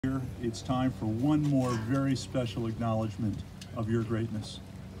It's time for one more very special acknowledgement of your greatness.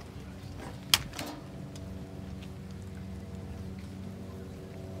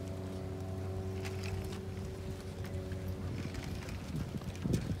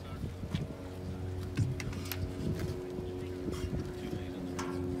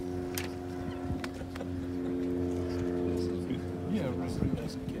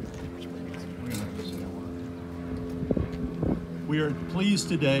 We are pleased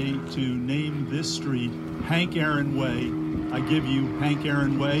today to name this street Hank Aaron Way. I give you Hank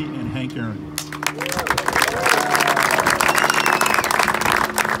Aaron Way and Hank Aaron.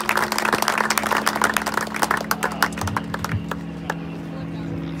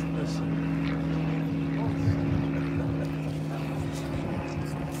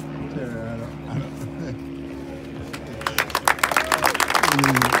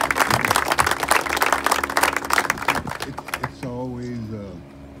 It's always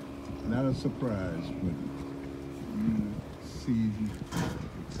not a surprise, but you see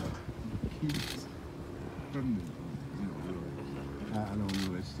keeps I don't know.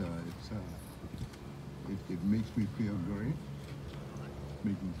 It makes me feel great,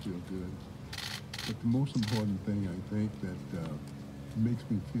 makes me feel good. But the most important thing, I think, that makes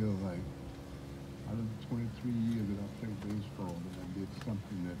me feel like out of the 23 years that I played baseball, that I did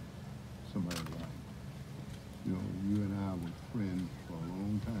something that somebody liked. You know, you and I were friends for a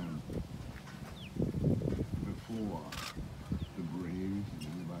long time before the Braves and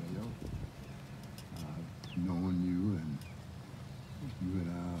anybody else. I've known you, and you and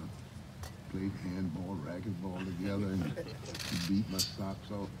I played handball, racquetball together, and you beat my socks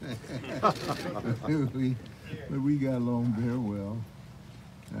off. but we got along very well.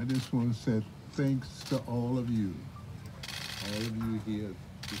 I just want to say thanks to all of you here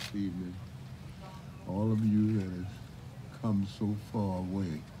this evening. All of you that have come so far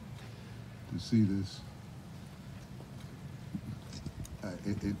away to see this.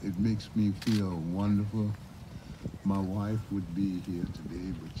 It makes me feel wonderful. My wife would be here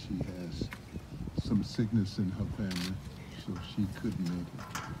today, but she has some sickness in her family, so she couldn't make it.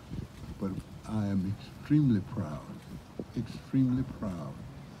 But I am extremely proud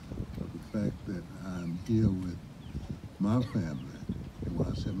of the fact that I'm here with my family. And when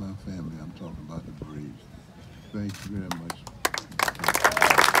I say my family, I'm talking about the Braves. Thank you very much.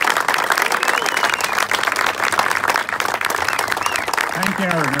 Hank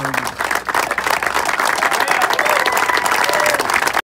Aaron, everyone.